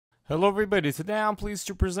Hello everybody, today I'm pleased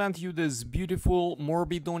to present you this beautiful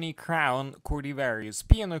Morbidoni crown Cordivarius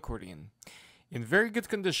piano accordion. In very good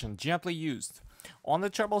condition, gently used. On the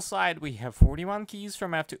treble side we have 41 keys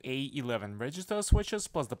from F to A, 11 register switches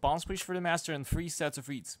plus the palm switch for the master and 3 sets of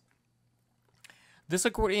reeds. This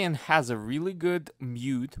accordion has a really good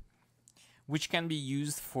mute which can be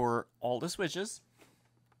used for all the switches.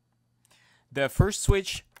 The first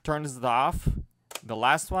switch turns it off, the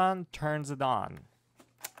last one turns it on.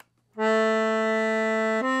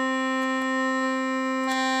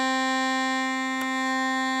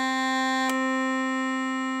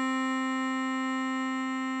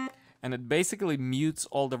 And it basically mutes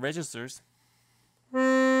all the registers. You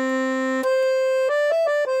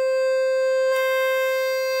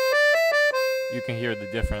can hear the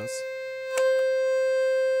difference.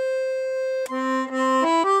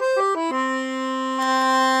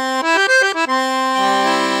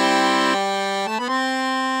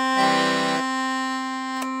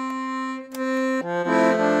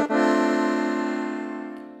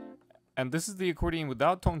 And this is the accordion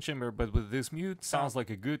without tone chamber, but with this mute, sounds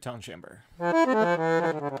like a good tone chamber.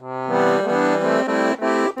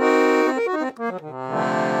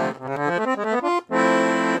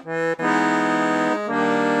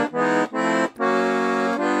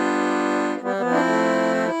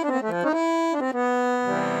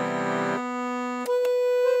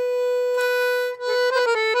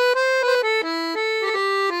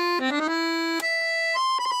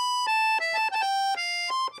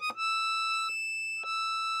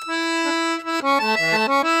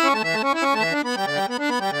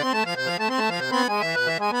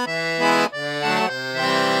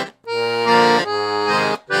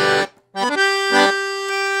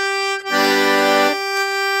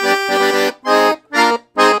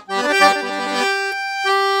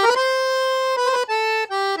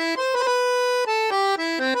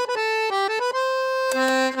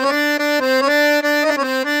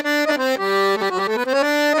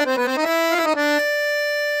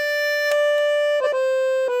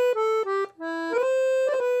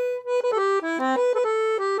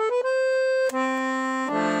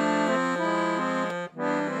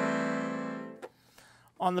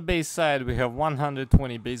 On the bass side we have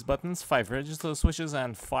 120 bass buttons, 5 register switches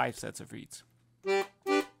and 5 sets of reeds.